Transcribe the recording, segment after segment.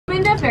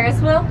Ferris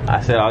wheel?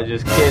 I said I was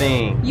just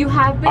kidding. You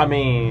have been? I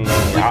mean,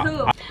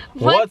 who?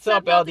 What's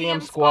up,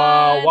 LDM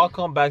squad?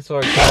 Welcome back to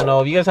our channel.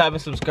 If you guys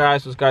haven't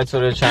subscribed to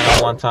the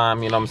channel one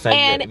time, you know what I'm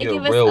saying? And you're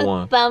give a real us a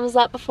one. thumbs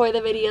up before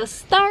the video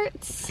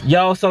starts.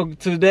 Yo, so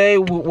today,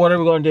 what are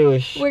we gonna do?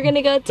 We're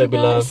gonna go to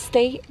the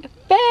state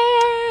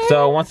fair.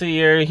 So once a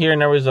year here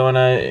in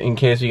Arizona, in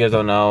case you guys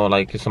don't know,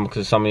 like some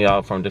of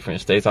y'all from different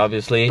states,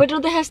 obviously. But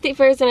don't they have state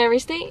fairs in every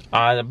state?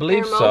 I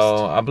believe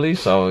so. I believe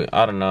so.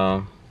 I don't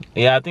know.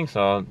 Yeah, I think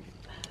so.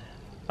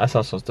 I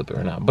sound so stupid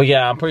right now. But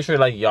yeah, I'm pretty sure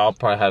like y'all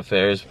probably have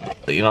fairs.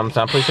 You know what I'm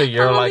saying? I'm pretty sure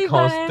you're like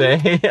home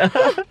state.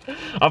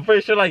 I'm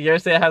pretty sure like your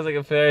state has like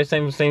a fair.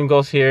 Same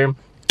goes here.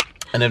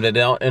 And if they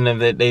don't,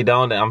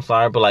 then I'm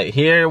sorry. But like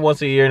here,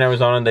 once a year in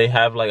Arizona, they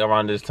have like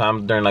around this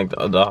time during like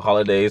the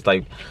holidays,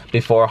 like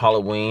before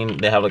Halloween,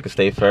 they have like a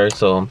state fair.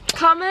 So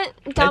comment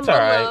down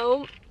below.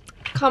 Right.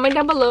 Comment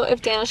down below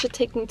if Daniel should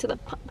take me to the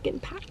pumpkin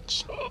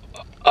patch.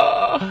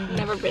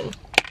 Never been.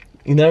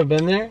 You never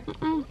been there?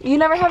 Mm-mm. You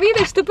never have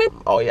either, stupid.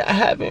 Oh yeah, I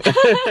haven't.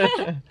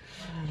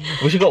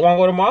 We should wanna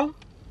go tomorrow?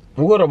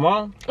 We'll go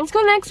tomorrow. Let's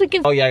go next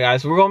weekend. Oh yeah,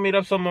 guys, we're gonna meet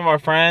up some of our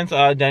friends,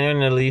 Daniel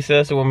and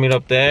Elisa. So we'll meet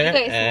up there.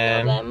 You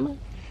guys know them.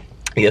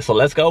 Yeah, so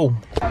let's go.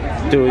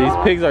 Dude, these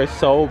pigs are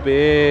so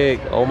big.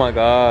 Oh my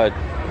god.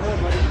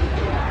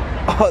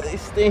 Oh, they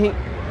stink.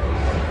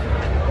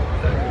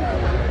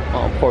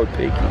 Oh, poor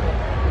piggy.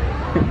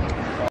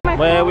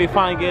 Well, we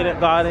finally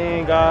got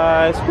in,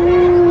 guys.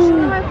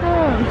 Woo.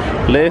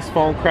 Liz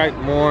phone cracked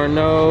more.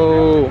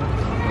 No.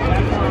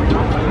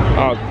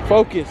 Oh,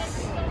 focus.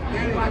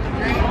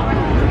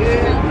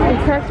 It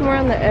cracks more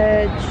on the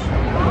edge.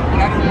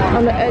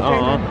 On the edge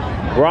right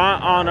now. We're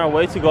on our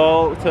way to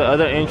go to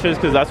other entrance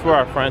because that's where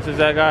our friends is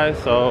at, guys.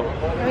 So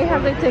we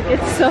have the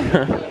tickets. So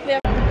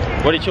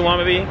what did you want,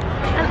 baby? An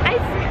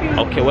ice cream.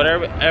 Okay,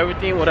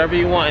 whatever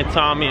you want, and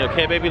tell me,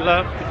 okay, baby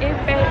love? Okay,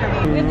 baby.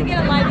 We have to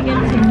get a line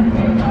again too.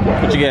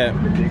 What you get?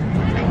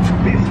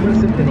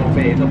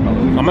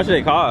 How much do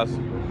they cost?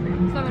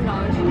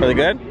 $7. Are they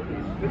good?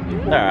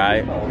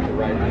 Alright.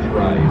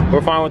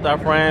 We're fine with our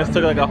friends.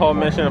 Took like a whole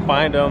mission to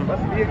find them.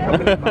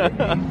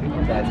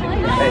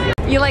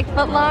 You like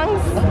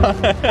footlongs?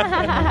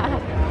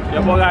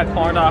 Your boy got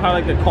corn dog. I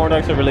like the corn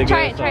dogs are really good.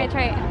 Try it.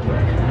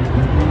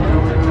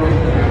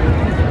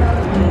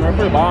 They're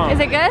pretty bomb. Is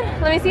it good?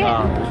 Let me see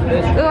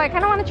it. Ooh, I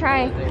kind of want to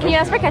try. Can you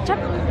ask for ketchup?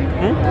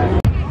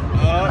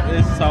 Oh,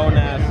 it's so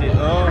nasty.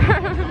 Oh,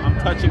 I'm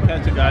touching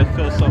ketchup, guys.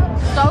 Feels so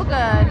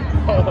good.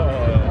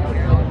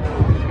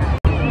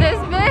 This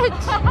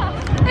bitch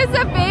is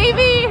a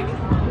baby.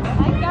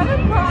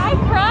 I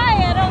cry.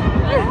 I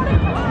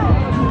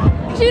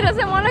don't. She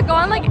doesn't want to go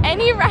on like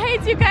any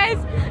rides, you guys.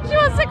 She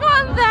wants to go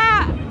on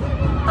that.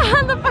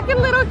 On the fucking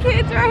little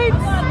kids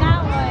rides.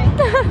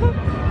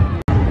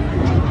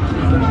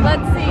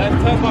 Let's see.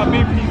 Let's test my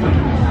BP.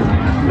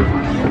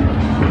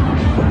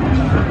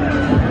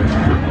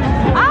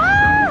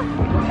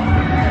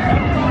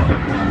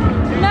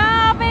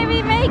 No,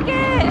 baby, make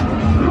it.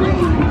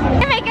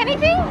 Can you make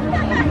anything?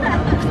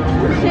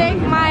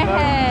 Shake my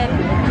head.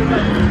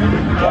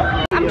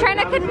 I'm trying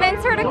to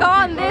convince her to go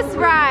on this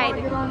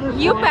ride.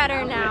 You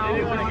better now.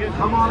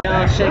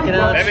 Shake it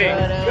up. Baby,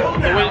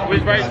 so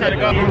which ride you trying to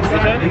go? Are you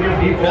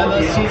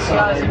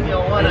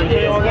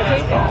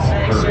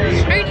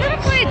trying to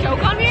play a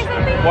joke on me or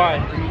something? Why? I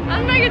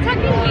don't know, you're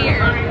talking here.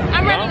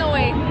 I'm running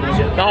away.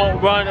 Don't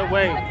run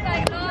away.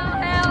 Oh,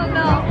 hell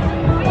no.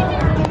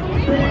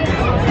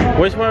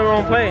 Which one are we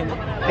gonna play?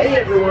 Hey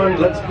everyone,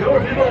 let's go.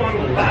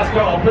 Last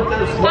call. Put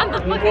this one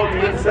on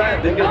the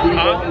inside, then get the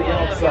on the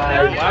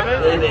outside.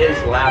 It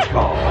is last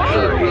call. I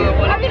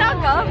mean, I'll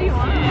go if you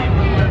want.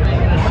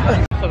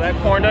 So that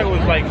corn dog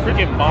was like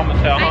freaking bomb as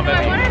hell, huh, I know,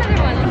 I want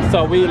another one.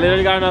 So we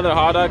literally got another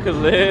hot dog because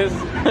Liz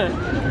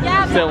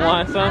said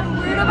want some. I'm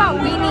weird about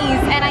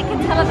weenies, and I can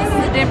tell that this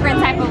is a different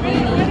type of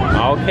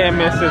weenie. Okay,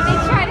 Mrs.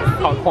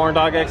 Corn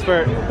dog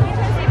expert.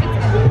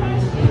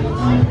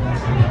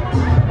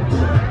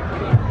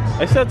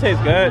 It still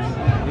tastes good.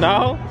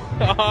 No?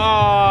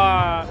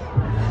 Oh,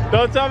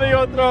 don't tell me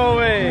you'll throw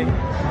away. You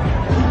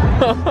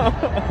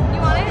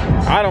want it?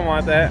 I don't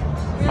want that.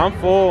 I'm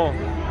full.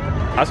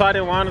 That's why I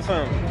didn't want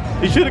some.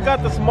 You should have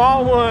got the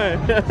small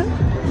one.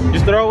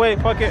 Just throw away,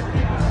 fuck it.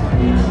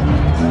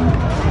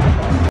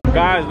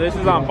 Guys, this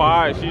is on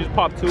fire. She just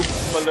popped 2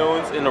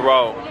 balloons in a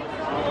row.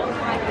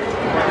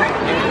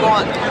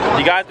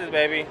 You got this,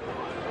 baby.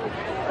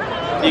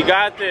 You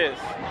got this.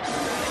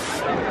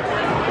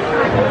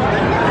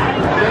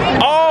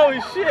 Oh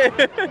shit!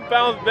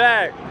 Bounced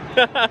back.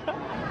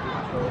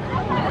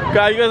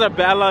 God, you guys are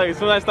bad luck. As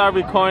soon as I started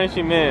recording,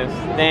 she missed.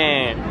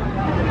 Damn.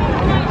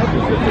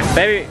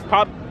 Baby,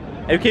 pop.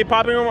 If you keep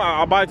popping them,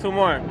 I'll buy 2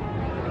 more.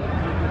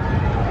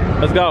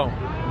 Let's go.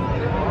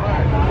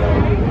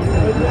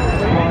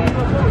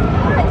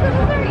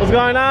 What's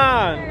going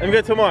on? Let me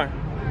get 2 more.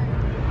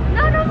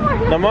 No, no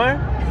more. No more?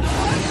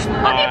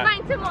 Okay,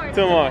 fine, 2 more.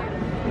 2 more.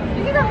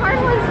 Give me the hard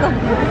ones though.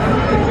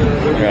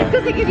 Yeah.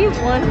 Because they give you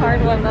one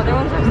hard one, the other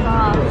ones are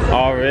soft.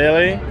 Oh,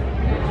 really?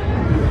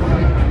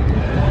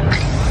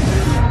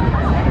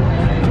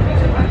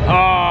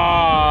 Oh.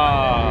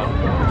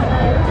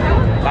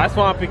 That's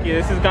why I'm picking.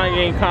 This is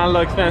getting kind of a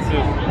little expensive.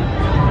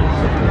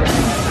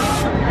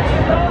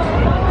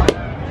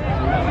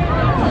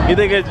 You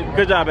did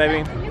good job,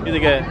 baby. You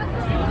did good.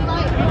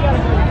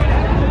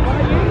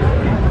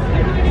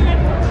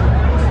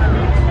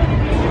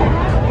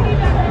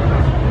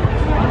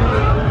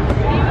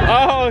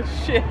 Oh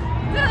shit.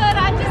 Dude,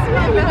 I just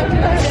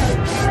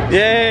remembered.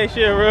 Yay,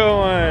 she a real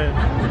one.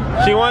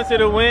 She wants you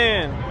to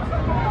win.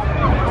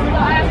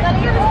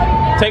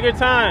 Take your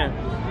time.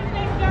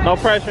 No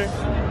pressure.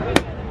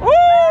 Woo!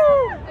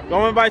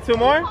 Going to buy 2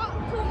 more? 2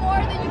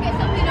 more, then you get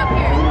something up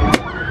here.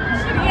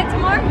 Should we get 2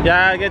 more?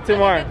 Yeah, I get 2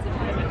 more.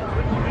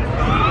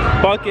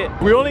 Fuck it.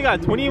 We only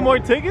got 20 more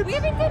tickets? We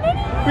haven't done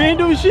anything. We ain't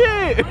do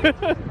shit.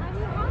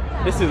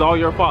 This is all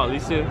your fault,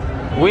 Lisa.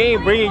 We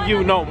ain't bringing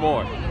you no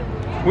more.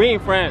 We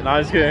ain't friends. No,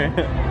 I'm just kidding.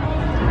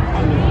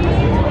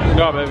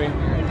 Go, baby.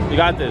 You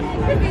got this.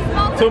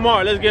 2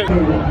 more. Let's get.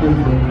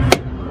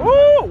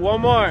 Woo!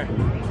 1 more.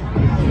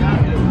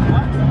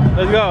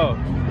 Let's go.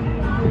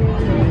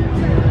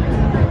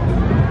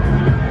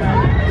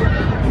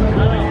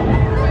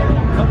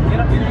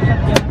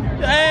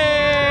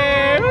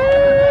 Hey!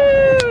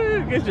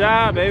 Woo! Good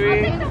job, baby.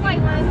 I'll take the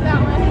white one,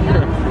 that one.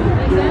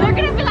 They're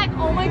gonna be like,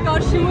 oh my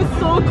god, she was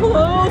so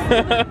close.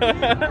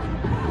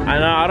 I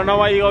know. I don't know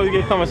why you always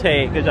get so much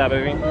hate. Good job,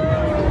 baby.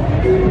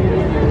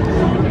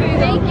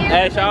 Thank you.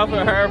 Hey, shout out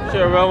for her. She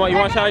a real one. You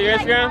want to shout out your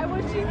Instagram? I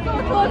wish she's so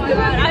close to it.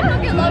 I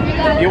fucking love you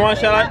guys. You want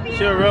to shout out?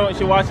 She a real one.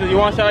 She watches. You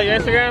want to shout out your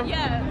Instagram?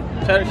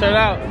 Yeah. Shout it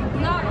out.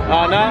 No.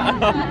 Oh, no?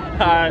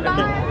 Alright.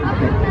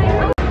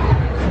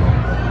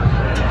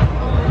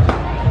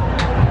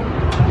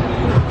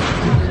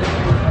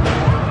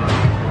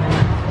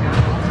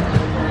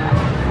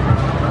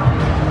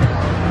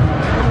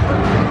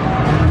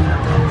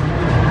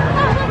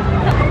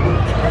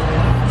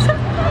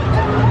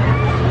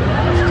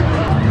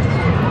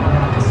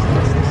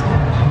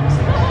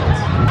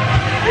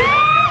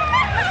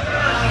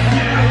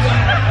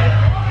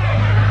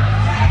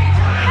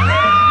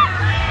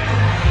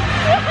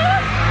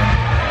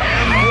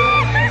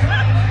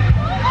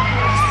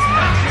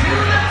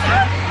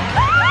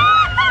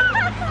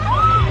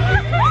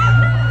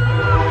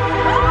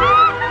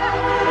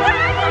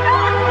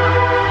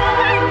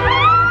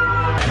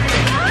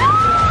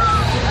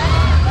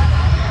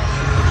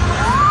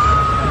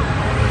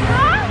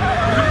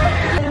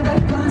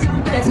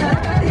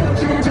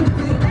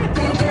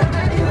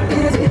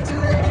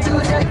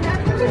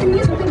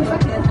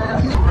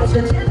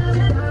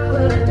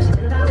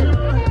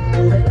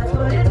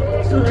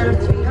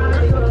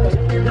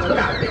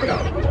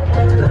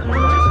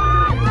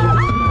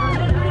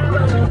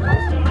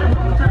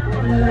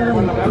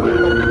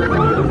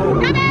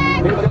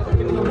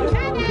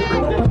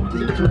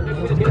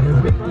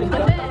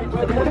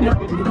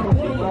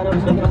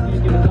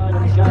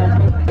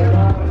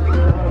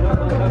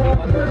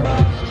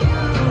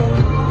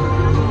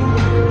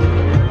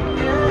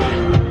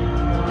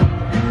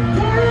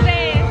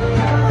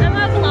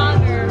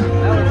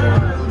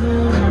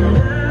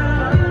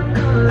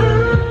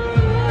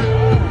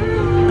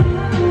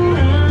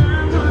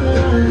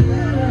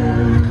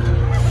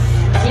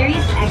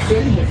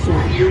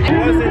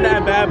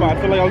 But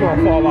I feel like I was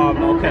gonna fall off.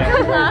 Okay.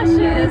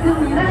 Lashes.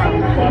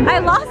 I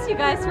lost you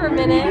guys for a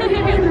minute.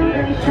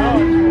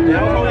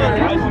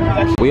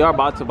 We are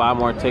about to buy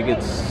more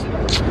tickets.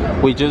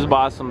 We just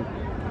bought some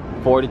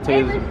 40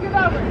 tickets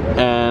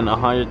and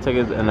 100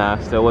 tickets, and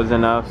that still wasn't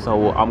enough.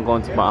 So I'm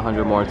going to buy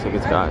 100 more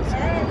tickets, guys.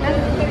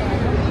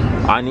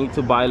 I need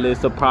to buy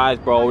Liz a prize,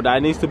 bro.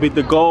 That needs to be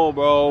the goal,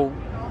 bro.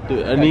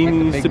 It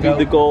needs to be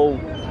the goal.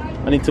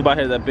 I need to buy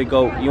her that big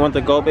goat. You want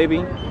the goat,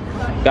 baby?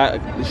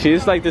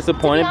 She's like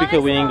disappointed because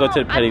we didn't go to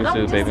the petting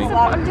zoo, baby.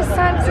 I'm just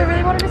sad because I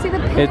really wanted to see the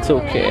pigs. It's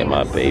okay,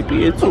 my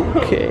baby. It's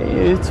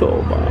okay. It's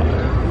alright.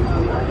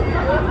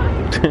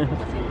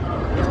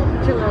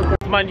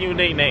 It's my new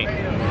nickname.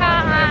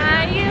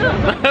 Caillou.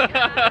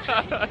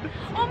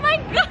 Oh my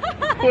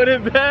god. Put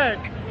it back.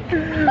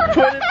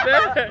 Put it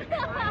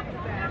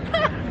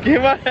back.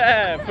 Give my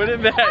hat. Put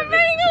it back. I'm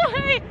running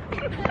away.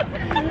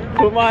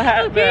 Put my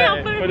hat Okay, back.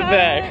 I'll Put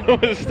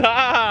it back.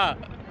 Stop.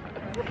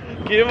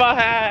 Give my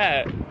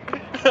hat.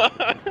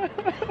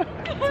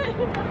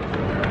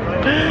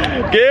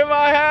 Give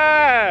my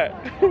hat.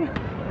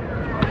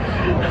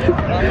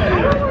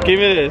 Give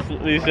me this,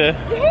 Lisa.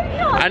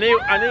 I need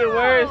to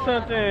wear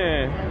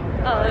something.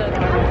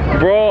 Oh,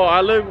 bro,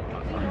 I look.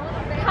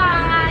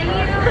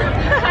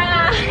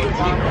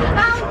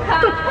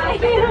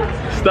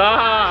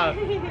 Stop.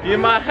 Give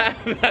my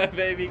hat back,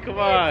 baby. Come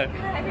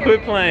on.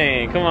 Quit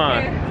playing. Come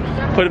on.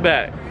 Put it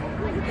back.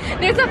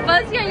 There's a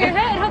fuzzy on your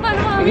head. Hold on,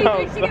 hold on. No,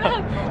 Fixing it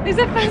up. There's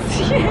a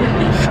fuzzy.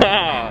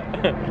 Stop.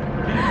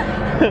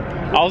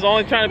 I was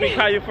only trying to be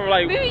Caillou for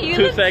like Baby,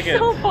 2 seconds.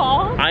 So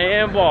bald. I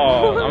am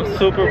bald. I'm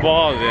super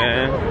bald,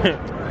 man.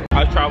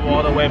 I travel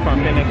all the way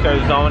from Phoenix,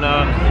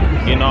 Arizona.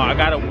 You know, I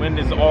gotta win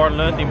this or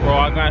nothing, bro.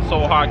 I got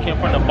so hard. I came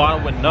from the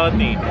bottom with nothing.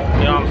 You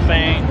know what I'm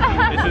saying?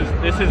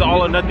 This is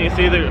all or nothing. It's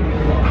either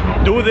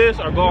do this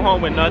or go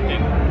home with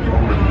nothing.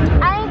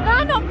 I ain't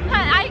got no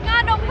plan. I ain't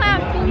got no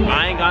plan.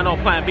 I ain't got no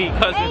plan B,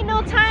 cousin. Ain't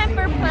no time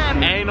for plan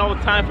B. Ain't no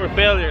time for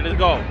failure. Let's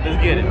go.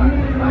 Let's get it. Come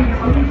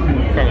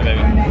here,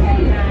 baby.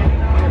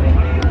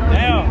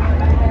 Damn.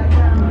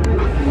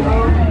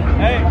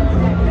 Hey.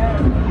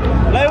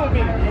 Play with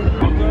me.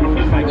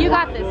 You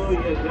got this. You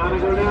gotta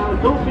go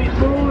down. Don't be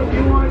slow if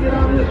you want to get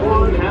on this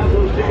one. Have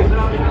those tickets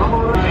out and come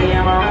on.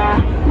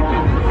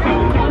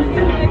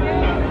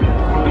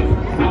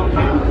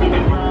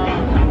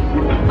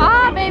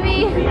 Ah,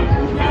 baby.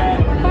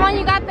 Come on,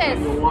 you got this.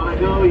 You want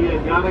to go, you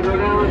gotta go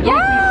down.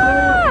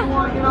 Yeah.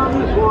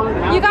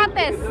 You got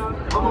this.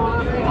 Come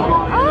on.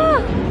 Ah.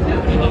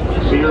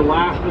 So your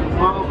last and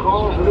final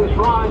call for this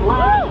ride.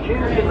 Last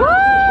chance.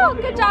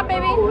 Woo! Good job,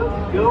 baby.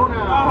 Let's go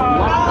now.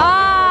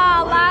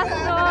 Ah, last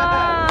one.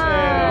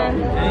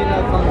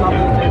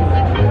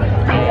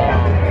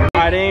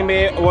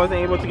 I wasn't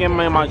able to get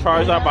my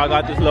charge up, but I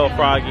got this little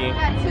froggy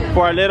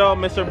for a little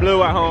Mr.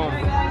 Blue at home.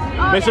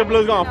 Mr.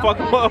 Blue's gonna fuck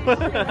him up.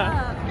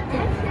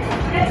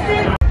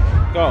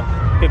 Go.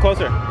 Get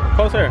closer.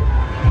 Closer.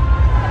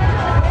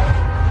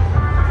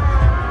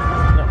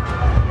 No.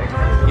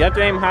 You have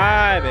to aim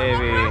high,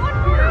 baby.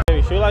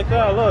 Baby, shoot like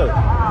that. Look.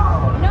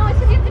 No, it's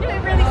because you have to do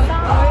it really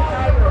soft.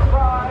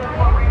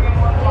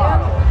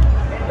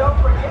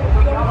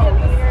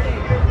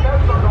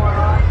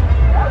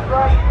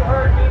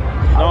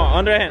 No,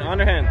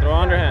 underhand. Throw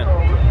underhand.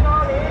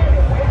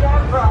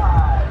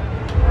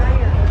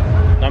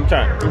 I'm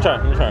trying. Do it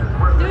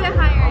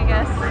higher, I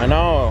guess. I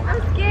know.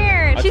 I'm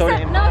scared. She told said,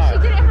 you no, high. she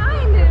did it high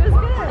and it was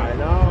good. I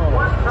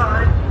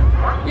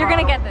know. You're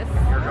gonna get this.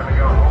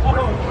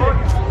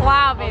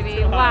 Wow,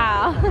 baby.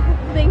 Wow.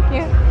 Thank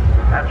you.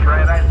 That's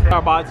right. We're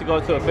about to go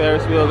to a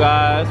Ferris wheel,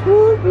 guys.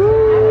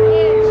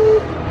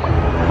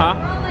 Huh?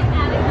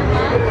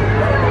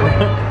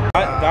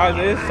 Guys,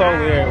 it's so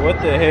weird.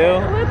 What the hell?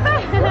 What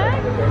the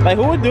heck? Like,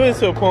 who would do this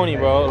to a pony,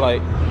 bro?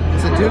 Like,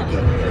 It's a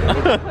dookie.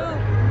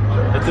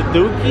 it's a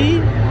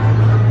dookie?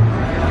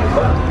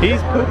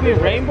 He's pooping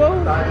rainbow?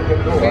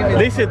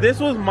 Lisa, this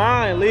was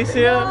mine, Lisa.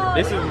 No,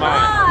 this is you mine.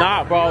 lost.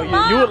 Nah, bro,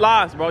 you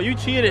lost, bro. You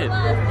cheated.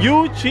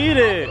 You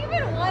cheated. I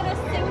even won a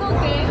single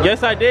game.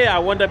 Yes, I did. I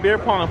won the beer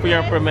pong for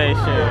your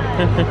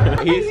information.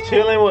 He's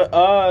chilling with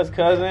us,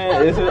 cousin.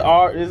 This is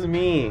art. This is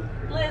me.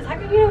 Liz, how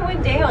come you didn't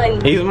win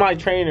Dalen? He's my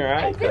trainer,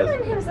 I right? could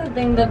win him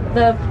something. The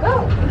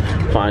go.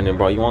 Fine then,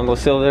 bro. You want to go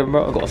silver,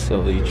 bro? Go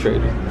silver, you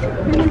trader.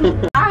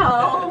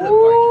 Ow.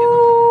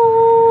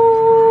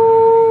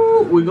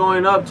 We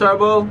going up,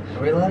 Turbo? Are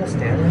we allowed to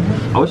stand in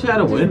here? I wish you had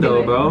a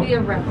window, bro. Be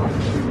a rebel.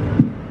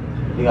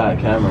 You got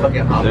a camera.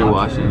 Fucking hot They're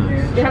box. watching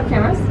us. Do you have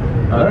cameras?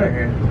 Right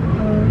here.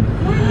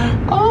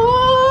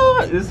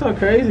 Oh, it's so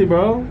crazy,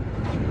 bro.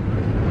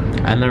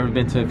 I've never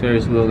been to a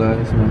Ferris wheel, guys.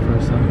 It's my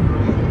first time.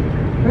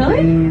 Really?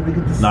 Hey, look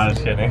at this. Nah,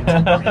 just kidding. Look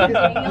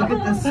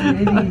at the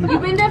city.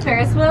 You've been to a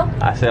Ferris wheel?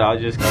 I said I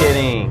was just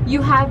kidding.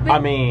 You have been? I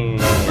mean,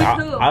 who?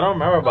 I don't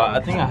remember, but I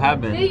think I have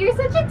been. Dude, you're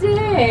such a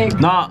dick.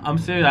 Nah, I'm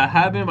serious. I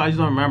have been, but I just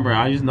don't remember.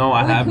 I just know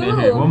I With have been who?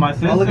 here with my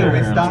sister. Oh, look at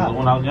me, stop.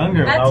 When I was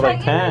younger, when I That's was like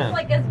like 10. it's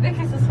like as big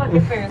as this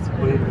fucking Ferris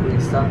wheel.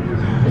 Wait, stop.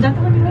 Is that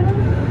the one you went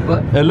on?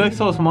 What? It looks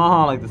so small,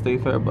 huh, like the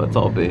state fair, but it's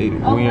all big.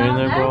 Oh, when you're in wow,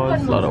 there, that bro, one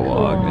it's a lot of looks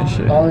walk and cool.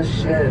 shit. Oh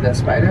shit, that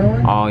spider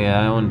one? Oh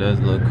yeah, that one does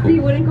look So you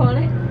cool. wouldn't go on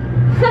it?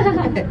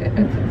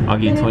 I'll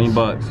give you 20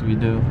 bucks if you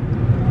do.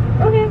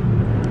 Okay.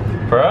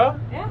 For real?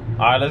 Yeah.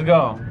 Alright, let's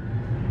go.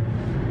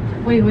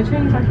 Wait, which one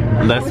are you talking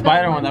about? That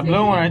spider one, that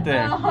blue one right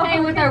there. Hey,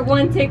 with our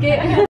one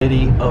ticket.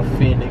 City of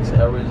Phoenix,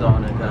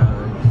 Arizona, guys.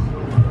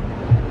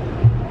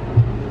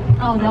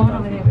 Oh, that one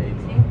over there.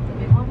 See? The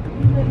big one?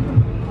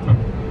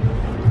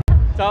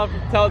 Tell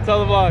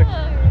the vlog.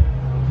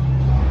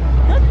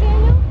 Look,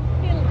 Daniel.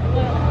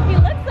 He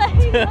looks like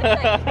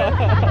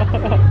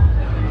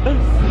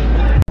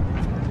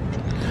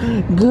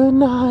Good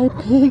night,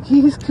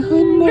 piggies.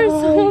 Good night. You're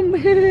so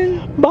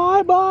mean.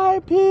 Bye bye,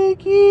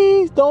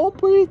 piggies. Don't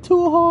breathe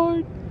too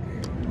hard.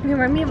 You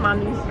remind me of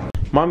mommies.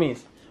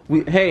 Mommies,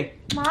 hey.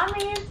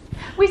 Mommies,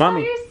 we saw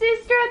Mommy. your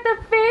sister at the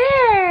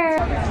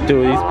fair.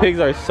 Dude, these pigs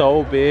are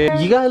so big.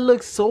 You guys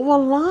look so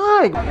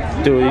alike.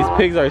 Dude, these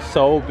pigs are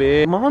so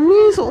big.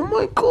 Mommies, oh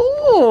my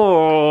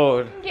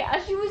god.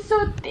 Yeah, she was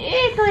so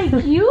thick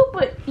like you,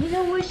 but you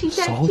know what? She's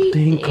So actually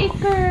thick.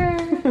 thicker.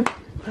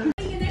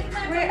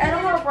 Wait, I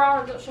don't have a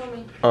bra. Don't show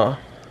me.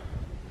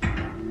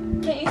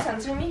 Can't you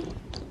censor me?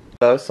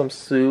 Have some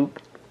soup.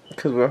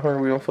 Because we're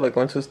hungry. We don't feel like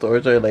going to the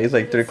storage or late. It's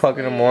like 3 o'clock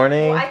in the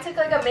morning. Well, I took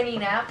like a mini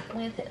nap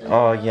with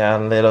Oh yeah,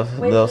 little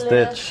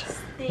Stitch.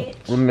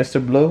 With Mr.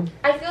 Blue.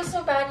 I feel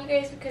so bad, you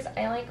guys, because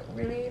I like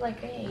really like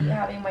hate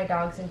having my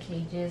dogs in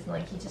cages, and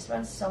like he just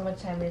spends so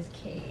much time in his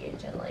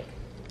cage, and like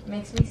it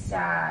makes me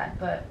sad.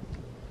 But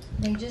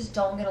they just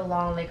don't get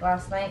along. Like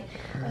last night,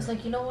 I was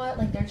like, you know what?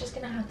 Like they're just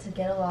gonna have to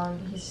get along.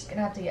 He's just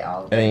gonna have to get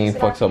all. And he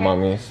fucks up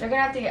mommies. They're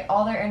gonna have to get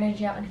all their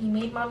energy out, and he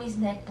made mommy's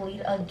neck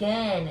bleed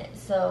again.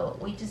 So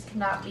we just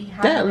cannot be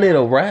having That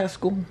little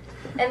rascal.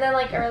 And then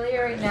like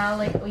earlier right now,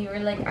 like we were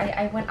like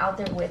I went out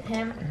there with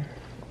him,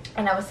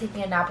 and I was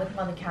taking a nap with him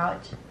on the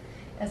couch.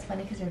 That's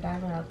funny because your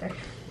dad went out there.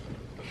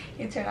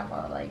 He turned off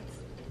all the lights.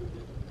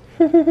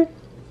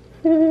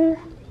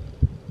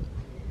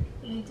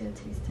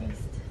 taste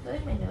test. I feel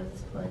like my nose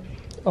is plugged.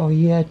 Oh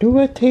yeah, do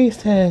a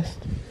taste test.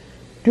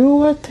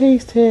 Do a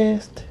taste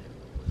test.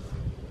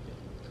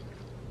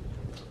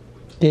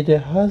 Did the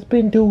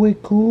husband do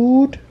it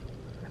good?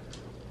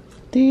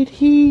 Did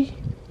he?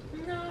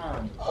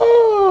 No.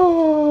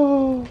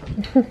 Oh.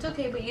 It's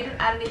okay, but you didn't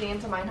add anything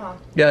into mine, huh?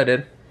 Yeah, I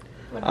did.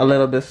 A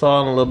little bit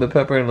salt, and a little bit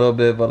pepper, and a little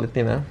bit of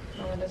Valentina.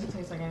 No, it doesn't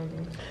taste like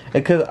anything.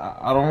 Because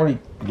I don't really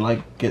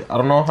like it. I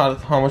don't know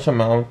how much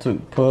amount to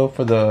put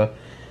for the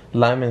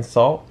lime and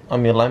salt. I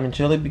mean lime and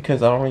chili,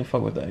 because I don't really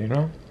fuck with that, you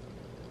know?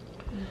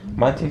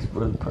 Mine tastes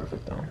really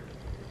perfect though.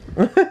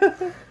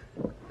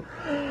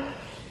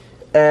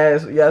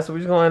 And so, yeah, so we're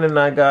just going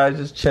tonight, guys,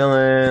 just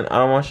chilling. I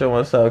don't want to show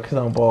myself because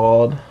I'm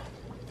bald.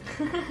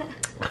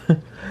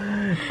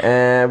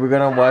 And we're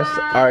gonna watch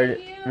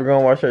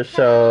our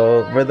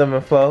show Rhythm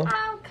and Flow.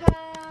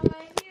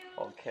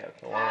 Okay,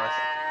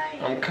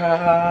 I'm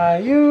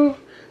Caillou.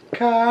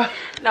 No,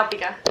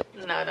 Pika.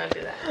 No, don't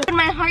do that.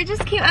 My heart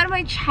just came out of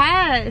my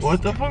chest.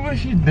 What the fuck was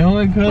she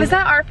doing? Was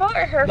that our fault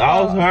or her fault?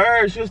 That was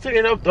her. She was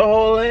taking up the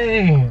whole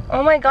lane.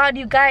 Oh my god,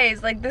 you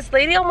guys. Like, this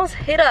lady almost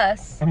hit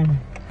us.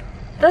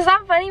 That's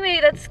not funny, baby.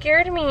 That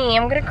scared me.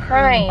 I'm gonna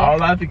cry. I was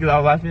laughing because I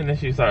was laughing and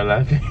she started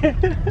laughing.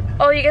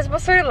 Oh, you guys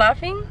both started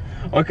laughing?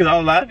 Oh, because I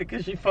was laughing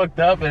because she fucked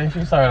up and then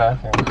she started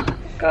laughing.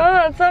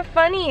 God, it's not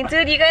funny.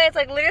 Dude, you guys,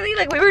 like, literally,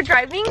 like, we were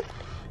driving.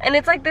 And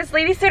it's like this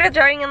lady started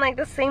driving in like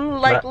the same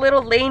like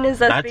little lane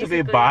as us. Not basically.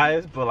 To be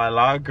biased, but like a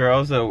lot of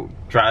girls that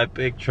drive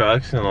big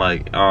trucks and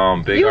like big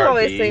RVs, you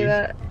always say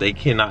that. They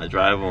cannot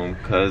drive them,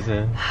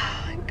 cousin.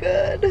 Oh my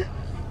god.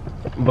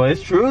 But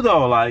it's true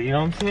though, like, you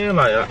know what I'm saying?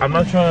 Like, I'm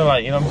not trying to,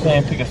 like, you know what I'm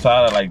saying, pick a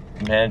side of like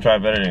man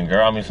drive better than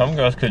girl. I mean, some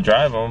girls could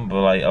drive them, but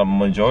like a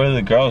majority of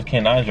the girls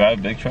cannot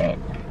drive big truck.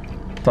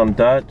 Some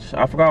Dutch.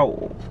 I forgot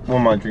what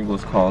my drink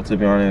was called, to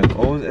be honest.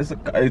 Oh,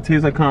 it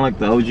tastes like kind of like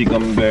the OG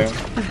gummy bear.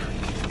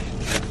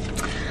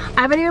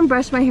 I haven't even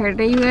brushed my hair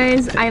today, you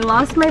guys. I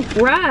lost my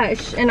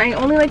brush and I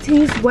only like to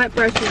use wet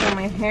brushes on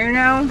my hair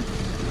now.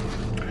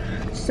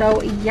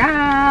 So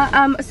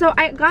yeah, so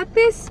I got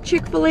this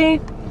Chick-fil-A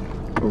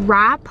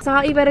wrap. Saw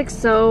Yvette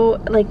so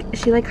like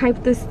she like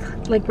hyped this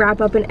like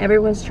wrap up and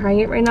everyone's trying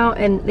it right now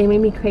and they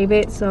made me crave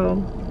it.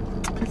 So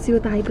let's see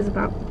what the hype is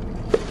about.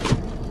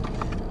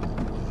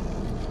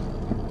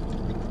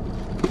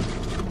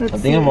 I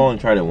think I've only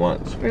tried it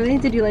once. Really?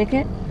 Did you like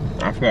it?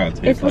 I forgot it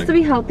tastes It's supposed to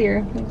be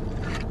healthier.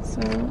 So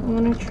I'm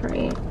gonna try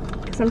it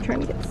because I'm trying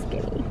to get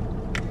skinny.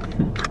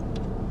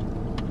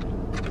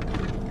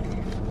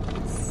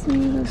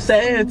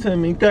 Say it to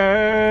me,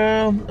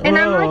 girl. And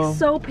I'm like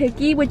so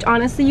picky, which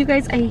honestly, you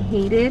guys, I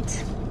hate it.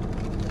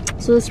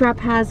 So this wrap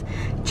has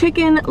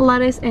chicken,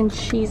 lettuce, and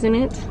cheese in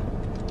it.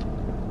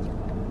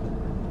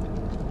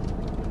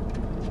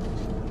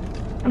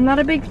 I'm not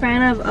a big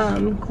fan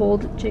of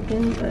cold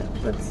chicken, but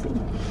let's see.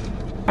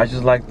 I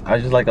just like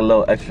a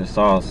little extra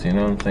sauce, you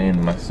know what I'm saying,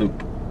 in my soup.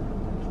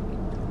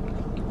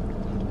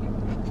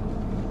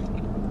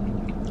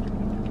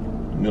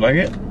 You like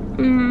it?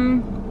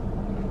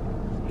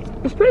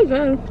 It's pretty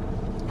good.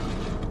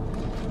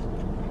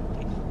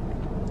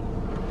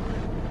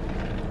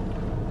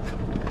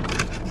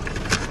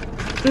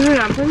 Is there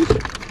napkins?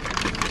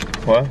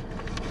 What?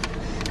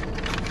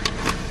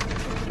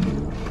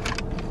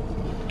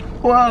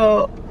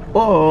 Whoa,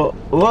 whoa,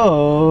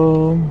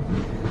 whoa.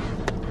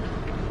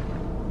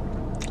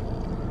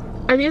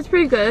 I think it's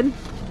pretty good.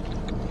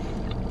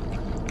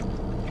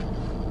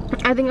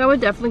 I think I would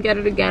definitely get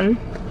it again.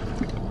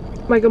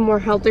 Like a more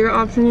healthier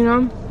option, you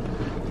know?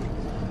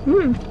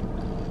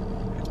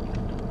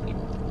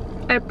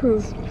 I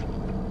approve.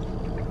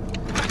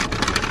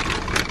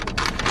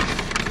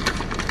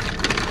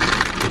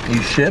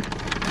 You ship?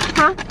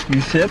 Huh? You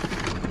ship?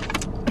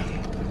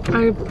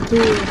 I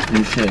approve.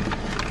 You ship.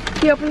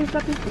 Yeah, please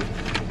stop me.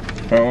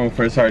 When we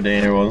first started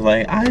dating, everyone was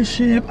like, I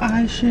ship,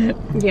 I ship.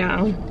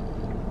 Yeah.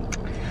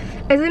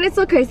 Isn't it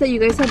so crazy that you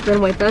guys have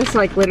been with us,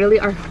 like literally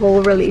our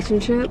whole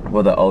relationship?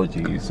 Well, the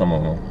OGs, some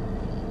of them.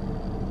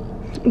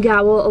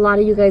 Yeah, well, a lot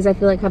of you guys I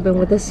feel like have been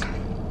with us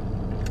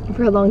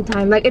for a long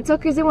time. Like, it's so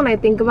crazy when I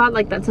think about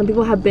like that some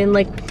people have been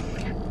like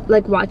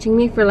watching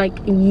me for like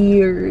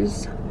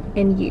years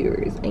and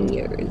years and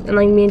years. And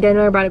like me and Danni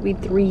are about to be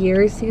 3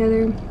 years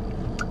together.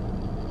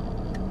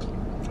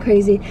 It's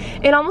crazy.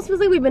 It almost feels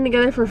like we've been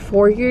together for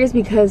 4 years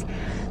because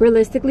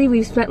realistically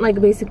we've spent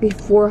like basically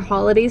 4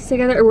 holidays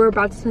together, or we're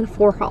about to spend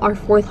our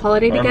 4th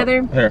holiday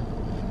together. Here.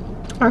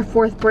 Our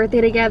 4th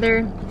birthday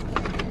together.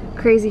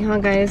 Crazy, huh,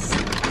 guys?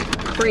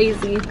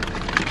 Crazy.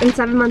 In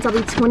 7 months I'll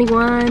be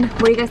 21.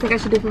 What do you guys think I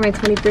should do for my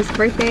 21st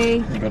birthday?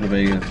 Go to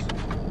Vegas.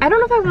 I don't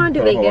know if I want to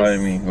do Vegas. Hawaii, I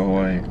mean, go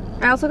Hawaii.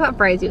 I also got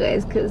fries, you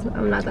guys, because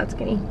I'm not that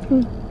skinny.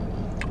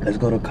 Let's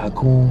go to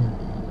Cancun.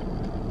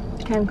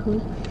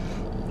 Cancun.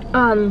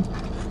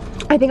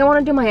 I think I want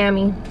to do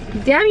Miami.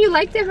 Damn, you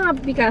liked it, huh,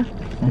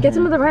 Pika? Get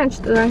some of the ranch.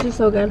 The ranch is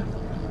so good.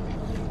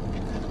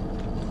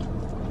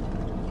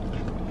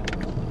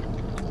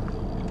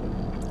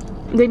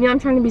 They know I'm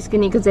trying to be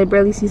skinny because I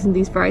barely seasoned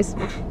these fries.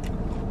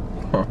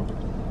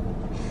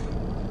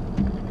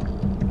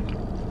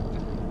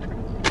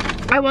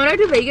 I want to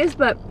do Vegas,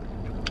 but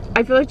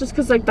I feel like just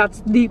because like that's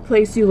the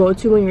place you go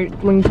to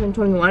when you turn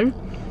 21.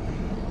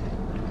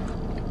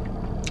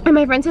 And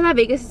my friend said that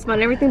Vegas is fun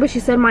and everything, but she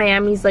said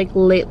Miami's like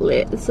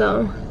lit,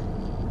 so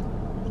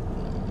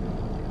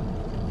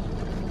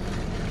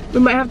we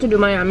might have to do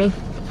Miami.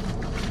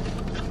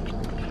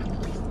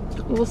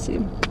 We'll see.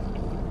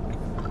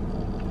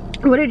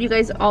 What did you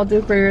guys all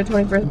do for your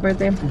 21st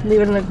birthday?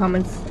 Leave it in the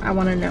comments. I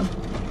want to know.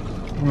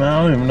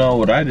 I don't even know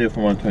what I did for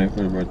my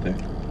 21st birthday.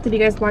 Did you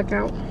guys black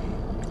out?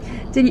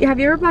 Have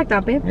you ever blacked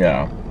out, babe?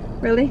 Yeah.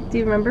 Really? Do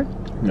you remember?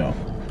 No.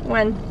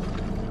 When?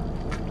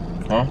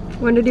 Huh?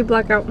 When did you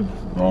black out?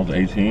 When I was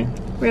 18.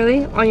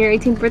 Really? On your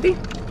 18th birthday?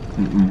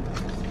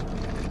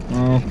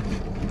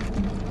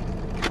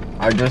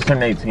 I just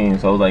turned 18,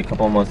 so it was like a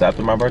couple of months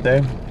after my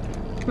birthday.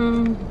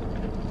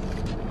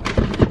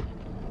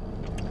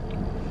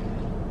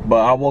 But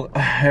I woke,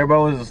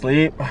 everybody was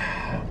asleep.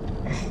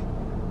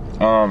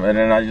 And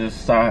then I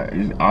just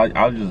started,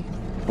 I was just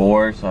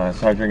bored, so I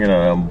started drinking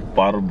a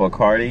bottle of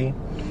Bacardi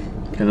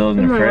because it was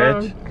in the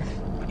fridge.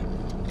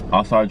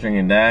 I started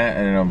drinking that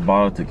and then a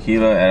bottle of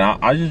tequila, and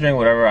I just drank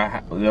whatever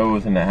that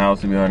was in the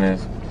house, to be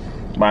honest.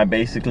 But I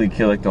basically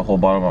killed like the whole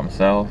bottle by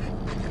myself.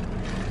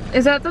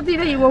 Is that the day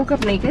that you woke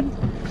up naked?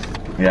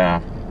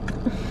 Yeah.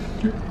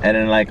 And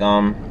then like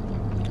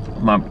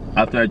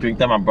after I drank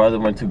that, my brother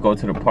went to go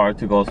to the park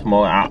to go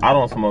smoke. I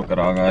don't smoke at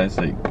all, guys.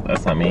 Like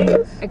that's not me.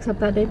 Except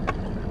that day.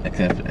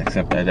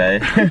 Except that day.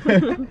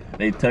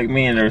 They took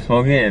me and they were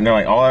smoking, and they're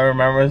like, all I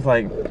remember is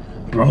like,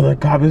 bro, the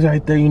cop is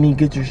right there. You need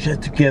to get your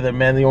shit together,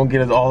 man. They won't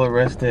get us all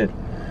arrested.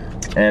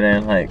 And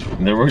then like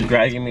they were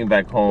dragging me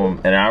back home,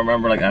 and I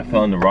remember like I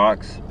fell in the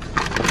rocks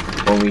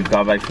when we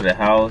got back to the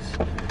house.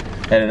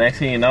 And the next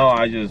thing you know,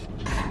 I just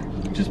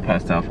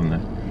passed out from there.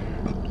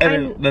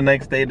 And then the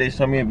next day they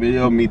showed me a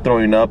video of me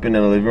throwing up in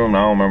the living room. And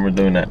I don't remember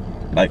doing that.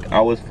 Like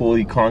I was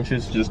fully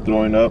conscious, just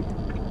throwing up,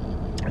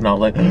 and I was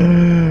like,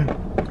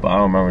 but I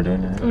don't remember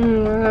doing that. Oh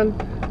my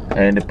god.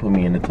 And they put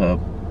me in the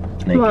tub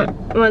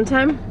naked. One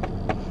time?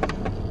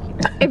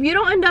 If you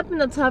don't end up in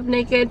the tub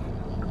naked,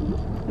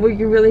 well,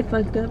 you're really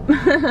fucked up.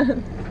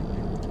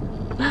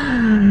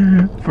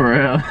 For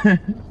real.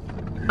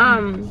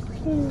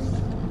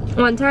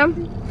 One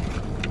time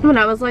when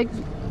I was like,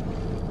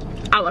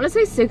 I want to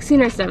say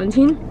 16 or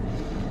 17,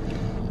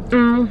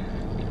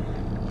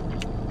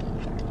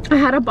 I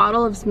had a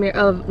bottle of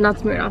Smirnoff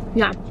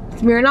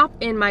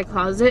in my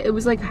closet. It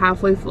was like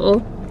halfway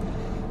full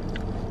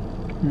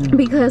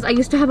because I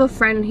used to have a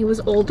friend and he was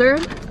older,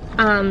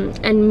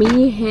 and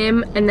me,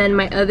 him, and then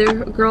my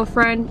other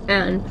girlfriend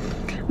and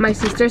my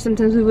sister,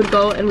 sometimes we would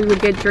go and we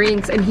would get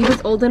drinks, and he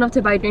was old enough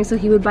to buy drinks, so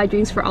he would buy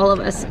drinks for all of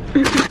us.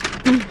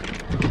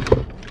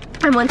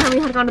 And one time we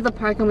had gone to the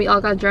park and we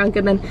all got drunk,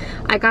 and then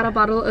I got a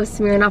bottle of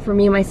Smirnoff for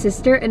me and my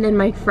sister, and then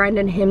my friend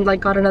and him like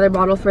got another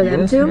bottle for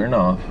them too.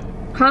 Smirnoff.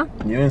 Huh?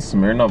 You and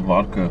Smirnoff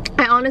vodka.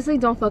 I honestly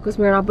don't fuck with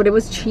Smirnoff, but it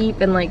was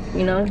cheap and like,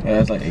 you know. Yeah,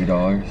 it's like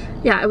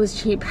 $8. Yeah, it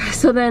was cheap.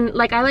 So then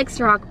like I like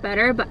Ciroc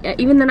better, but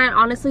even then I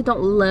honestly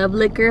don't love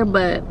liquor,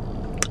 but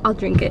I'll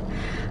drink it.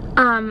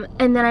 And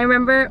then I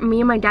remember me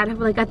and my dad have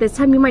like, at this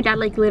time me and my dad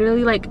like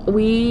literally like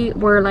we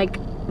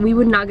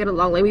would not get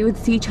along. Like we would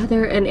see each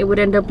other and it would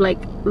end up like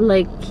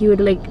he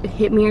would like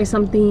hit me or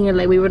something, and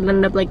like we would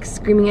end up like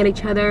screaming at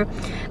each other.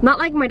 Not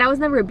like my dad was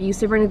never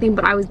abusive or anything,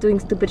 but I was doing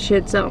stupid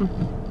shit, so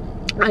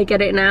I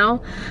get it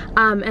now.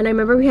 And I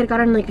remember we had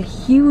gotten like a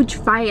huge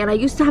fight, and I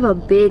used to have a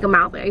big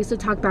mouth. I used to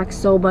talk back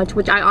so much,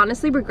 which I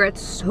honestly regret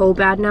so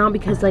bad now,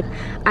 because like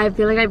I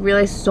feel like I've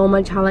realized so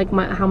much how much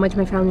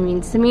my family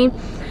means to me.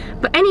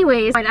 But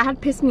anyways, my dad had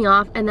pissed me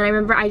off, and then I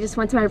remember I just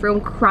went to my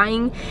room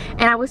crying,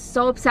 and I was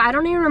so upset. I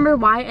don't even remember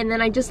why, and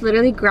then I just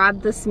literally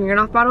grabbed the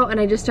Smirnoff bottle and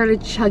I just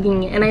started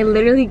chugging it, and I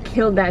literally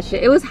killed that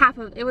shit. It was half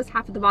of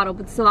the bottle,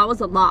 but still that was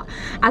a lot.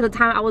 At the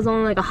time I was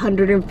only like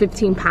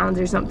 115 pounds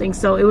or something,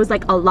 so it was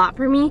like a lot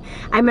for me.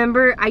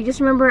 I just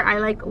remember I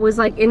like was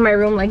like in my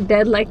room like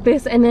dead like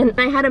this, and then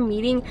I had a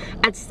meeting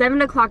at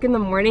 7 o'clock in the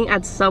morning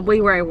at Subway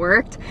where I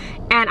worked,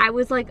 and I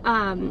was like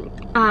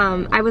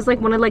I was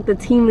like one of like the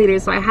team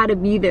leaders, so I had to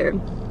be there.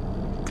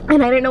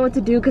 And I didn't know what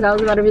to do because I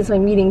was about to miss my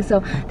meeting.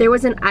 So there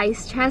was an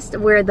ice chest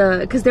where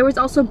because there was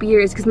also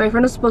beers, because my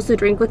friend was supposed to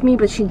drink with me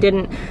but she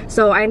didn't,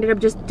 so I ended up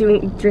just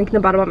drinking the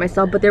bottle by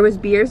myself. But there was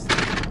beers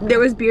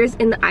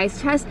in the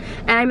ice chest,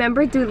 and I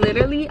remember, dude,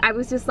 literally I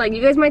was just like,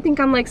 you guys might think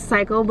I'm like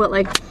psycho, but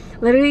like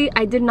literally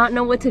I did not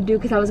know what to do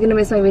because I was gonna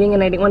miss my meeting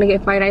and I didn't want to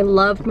get fired. I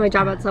loved my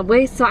job at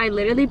Subway, so I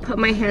literally put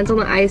my hands on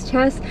the ice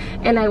chest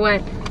and I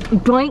went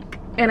boink,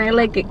 and I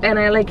like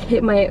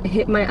hit my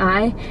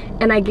eye,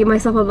 and I gave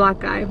myself a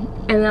black eye.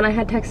 And then I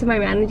had texted my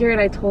manager and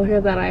I told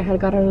her that I had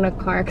gotten in a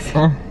car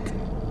accident.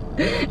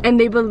 And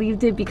they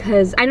believed it,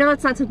 because I know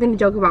that's not something to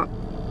joke about,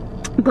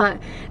 but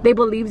they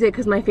believed it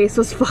because my face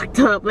was fucked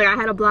up. Like I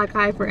had a black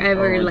eye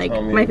forever. Like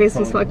my face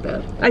was fucked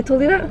up. I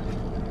told you that?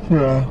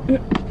 Yeah.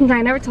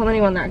 I never told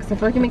anyone that because I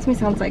feel like it makes me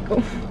sound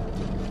psycho.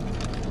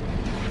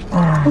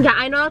 Yeah,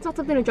 I know that's not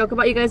something to joke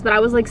about, you guys, but I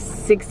was like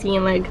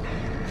 16. Like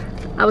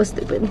I was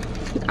stupid.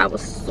 I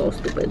was so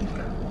stupid.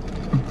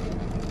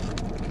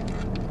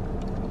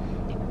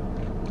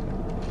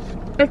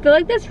 I feel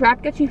like this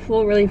wrap gets you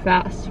full really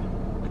fast.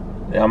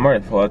 Yeah, I'm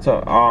already full. That's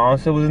all.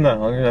 Honestly, I wasn't that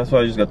hungry. That's why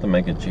I just got the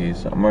mac and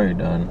cheese. I'm already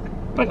done.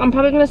 Like, I'm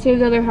probably gonna save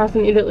the other half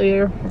and eat it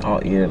later.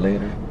 I'll eat it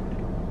later.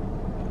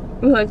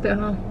 You like that,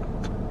 huh?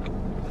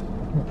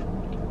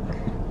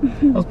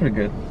 That was pretty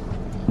good.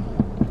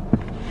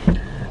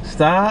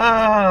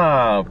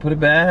 Stop! Put it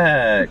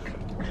back.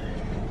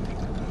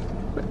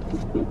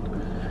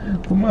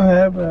 Put my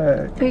hair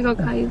back. There you go,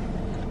 Caillou.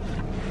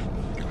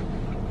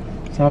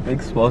 Stop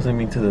exposing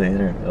me to the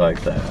internet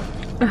like that.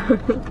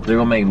 They're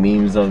gonna make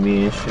memes of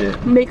me and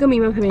shit. Make a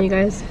meme of him, you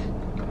guys.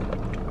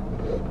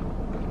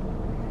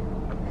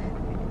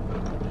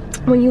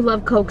 When you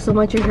love Coke so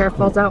much your hair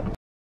falls out.